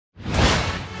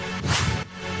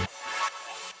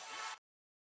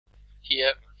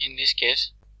here in this case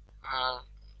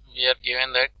we are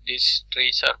given that these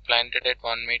trees are planted at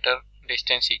 1 meter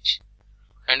distance each,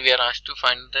 and we are asked to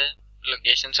find the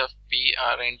locations of P,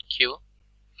 R and Q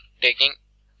taking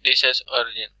this as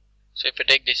origin. So if we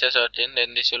take this as origin,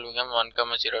 then this will become 1,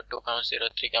 0, 2, 0,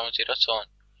 3, 0, so on.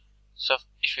 So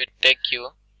if we take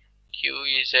Q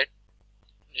is at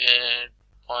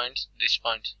points, this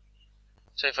points.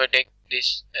 So if I take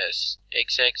this as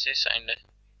x-axis and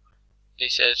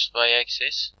this as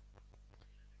y-axis,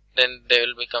 then they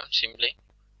will become simply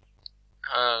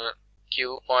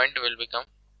Q point will become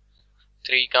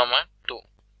 3, 2,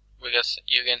 because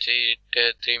you can see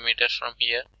it 3 meters from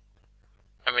here.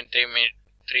 I mean 3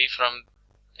 from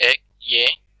A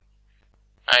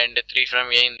and 3 from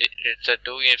A in it's a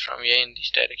 2 from A in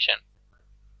this direction.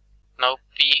 Now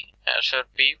P, as for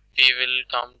P will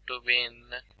come to be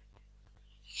in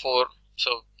 4.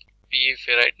 So P, if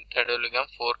you write, that will become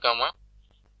 4,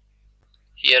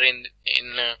 here in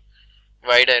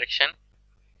y direction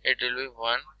it will be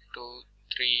 1, 2,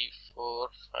 3, 4,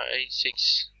 5,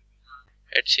 6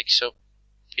 at 6. So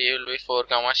P will be 4,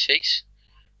 6,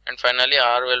 and finally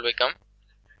R will become,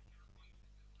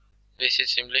 this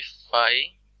is simply 5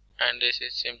 and this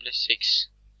is simply 6.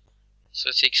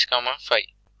 So 6, 5,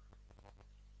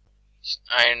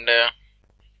 and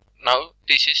now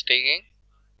this is taking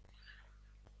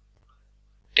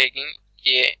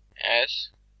A as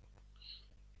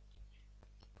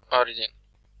origin.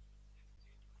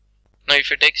 Now if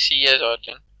you take C as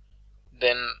origin,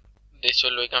 then this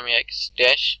will become x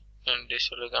dash and this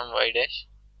will become y dash.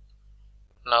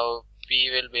 Now P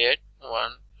will be at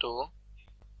 1, 2,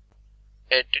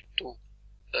 at 2,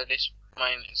 that is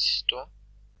minus 2,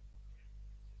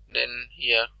 then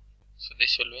here, so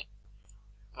this will be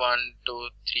 1, 2,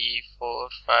 3, 4,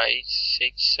 5,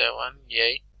 6, 7,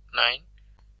 8, 9,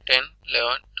 10,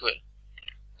 11, 12.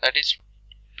 That is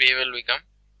P will become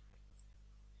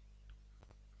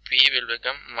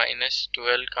minus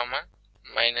 12,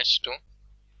 minus 2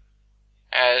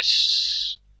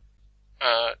 as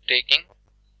taking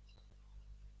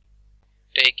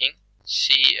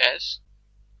C as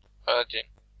origin.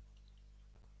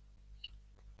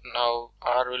 Now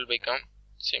R will become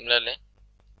similarly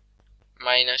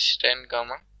minus 10,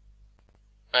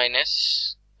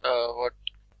 minus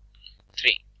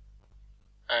 3,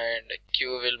 and Q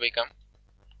will become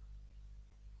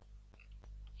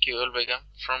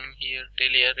from here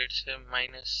till here, it's a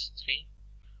minus 3,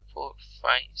 4,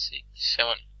 5, 6,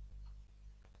 7.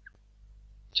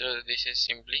 So this is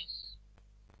simply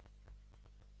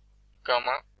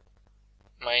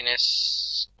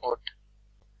minus what,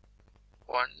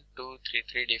 1, 2,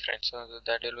 3 different, so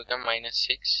that will become minus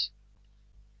 6,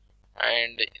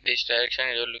 and this direction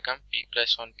it will become P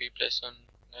plus 1,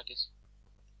 that is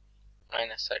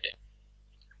minus 13.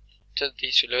 So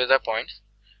these will be the points.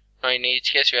 Now in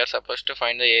each case we are supposed to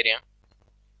find the area.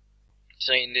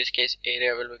 So in this case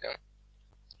area will become,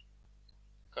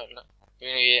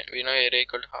 we know area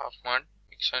equal to half mod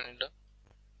x1 into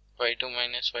y2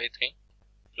 minus y3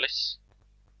 plus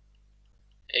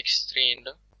x2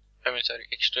 into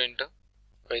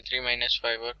y3 minus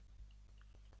y1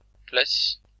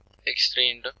 plus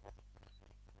x3 into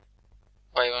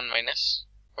y1 minus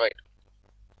y2.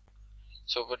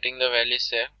 So putting the values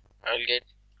there, I will get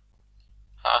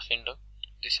half into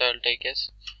this. I will take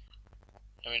as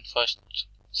first,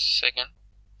 second,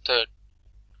 third.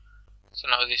 So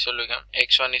now this will become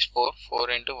x1 is 4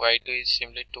 into y2 is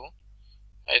simply 2,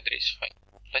 y3 is 5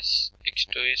 plus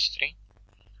x2 is 3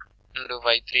 into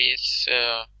y3 is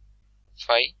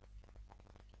 5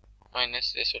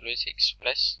 minus this will be 6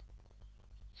 plus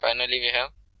finally we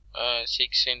have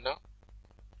 6 into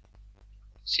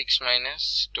 6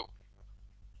 minus 2.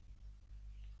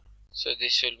 So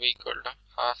this will be equal to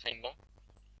half into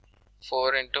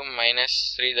 4 into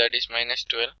minus 3, that is minus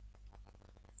 12,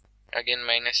 again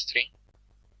minus 3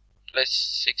 plus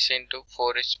 6 into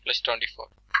 4 is plus 24.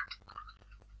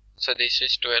 So this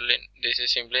is 12 and this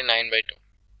is simply 9 by 2.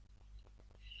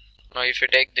 Now if you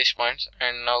take these points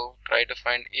and now try to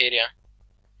find area,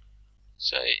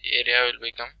 so area will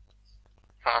become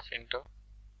half into,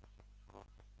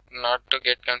 not to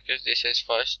get confused, this is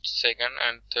first, second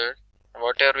and third,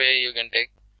 whatever way you can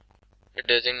take, it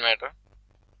doesn't matter.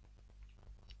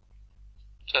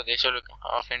 So this will become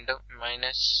half into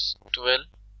minus 12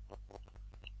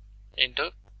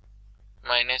 into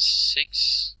minus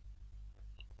 6,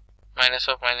 minus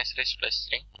of minus 3 is plus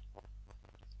 3,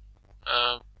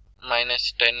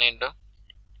 minus 10 into,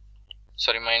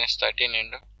 minus 13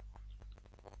 into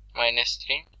minus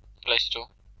 3 plus 2,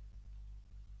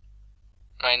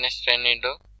 minus 10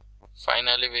 into,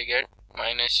 finally we get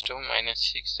minus 2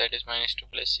 minus 6, that is minus 2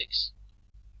 plus 6.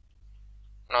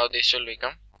 Now this will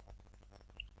become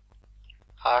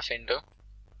half into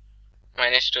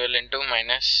minus 12 into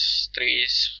minus 3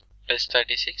 is plus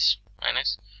 36,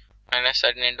 minus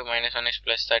 13 into minus 1 is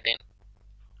plus 13,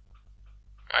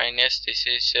 minus this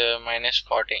is minus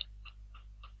 40,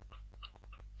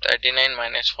 39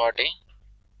 minus 40,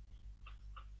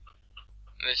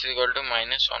 this is equal to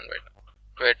minus 1 by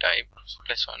 2, wait, I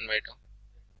plus 1 by 2.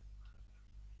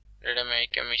 Did I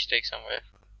make a mistake somewhere?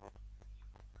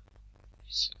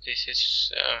 So this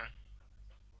is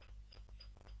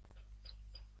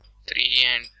 3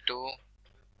 and 2,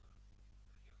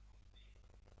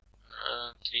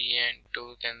 3 and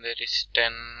 2, then there is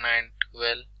 10 and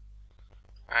 12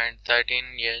 and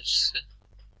 13, yes.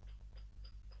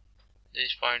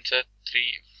 These points are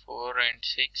 3, 4 and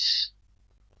 6,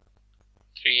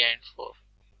 3 and 4.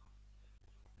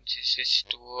 This is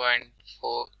 2 and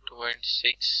 4, 2 and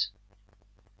 6,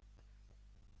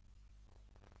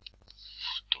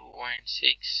 2 and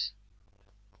 6,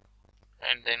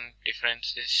 and then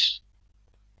difference is,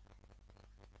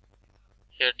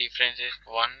 here difference is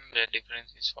 1, the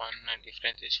difference is 1 and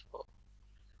difference is 4,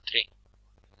 3.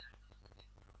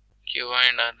 Q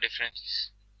and R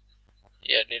differences.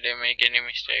 Yeah, did I make any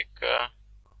mistake?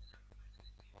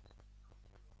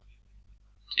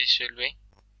 This will be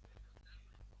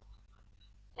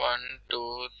 1,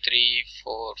 2, 3,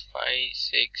 4, 5,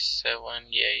 6,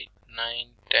 7, 8,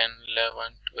 9, 10,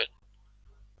 11, 12.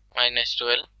 Minus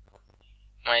 12,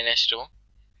 minus 2.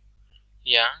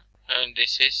 Yeah, and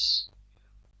this is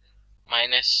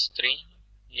minus 3.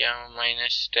 Yeah,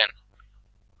 minus 10.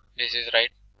 This is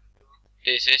right.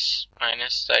 This is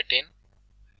minus 13.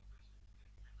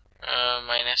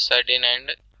 Minus 13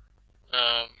 and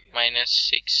minus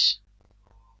 6.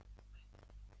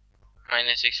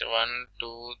 Minus 6, 1,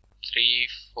 2, 3,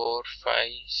 4,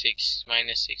 5, 6,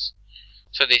 minus 6.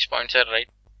 So these points are right.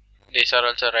 These are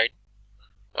also right.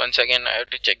 Once again I have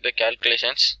to check the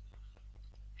calculations.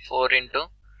 4 into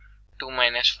 2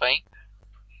 minus 5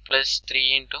 plus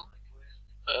 3 into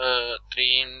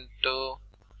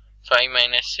 5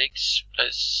 minus 6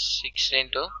 plus 6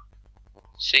 into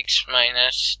 6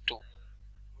 minus 2.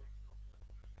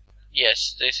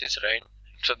 Yes, this is right.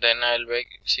 So then I will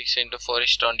make 6 into 4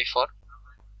 is 24.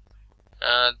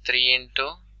 3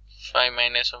 into 5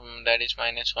 minus 1, that is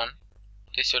minus 1.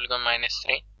 This will become minus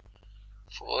 3.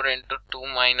 4 into 2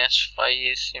 minus 5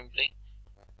 is simply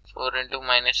 4 into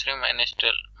minus 3 minus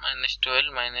 12. Minus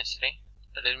 12 minus 3,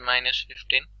 that is minus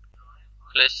 15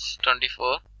 plus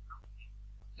 24.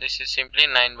 This is simply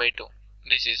 9 by 2.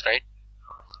 This is right.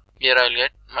 Here I will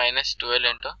get minus 12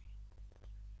 into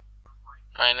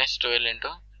minus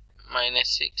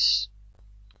 6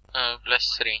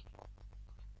 plus 3.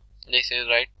 This is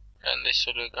right, and this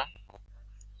will become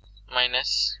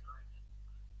minus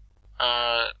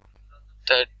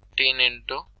 13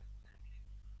 into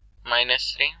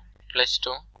minus 3 plus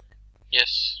 2.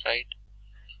 Yes, right.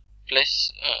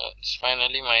 Plus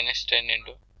finally minus 10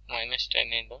 into minus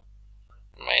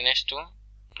 2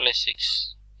 plus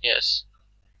 6. Yes.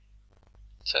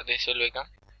 So this will become,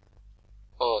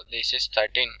 oh, this is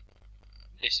 13.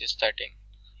 This is 13.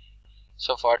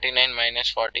 So 49 minus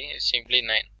 40 is simply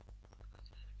 9.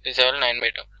 This is all 9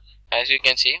 by 2. As you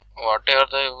can see, whatever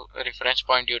the reference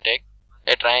point you take,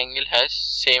 a triangle has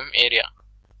same area.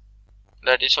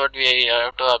 That is what we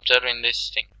have to observe in this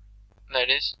thing.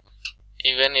 That is,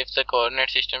 even if the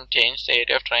coordinate system changes, the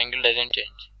area of triangle doesn't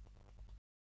change.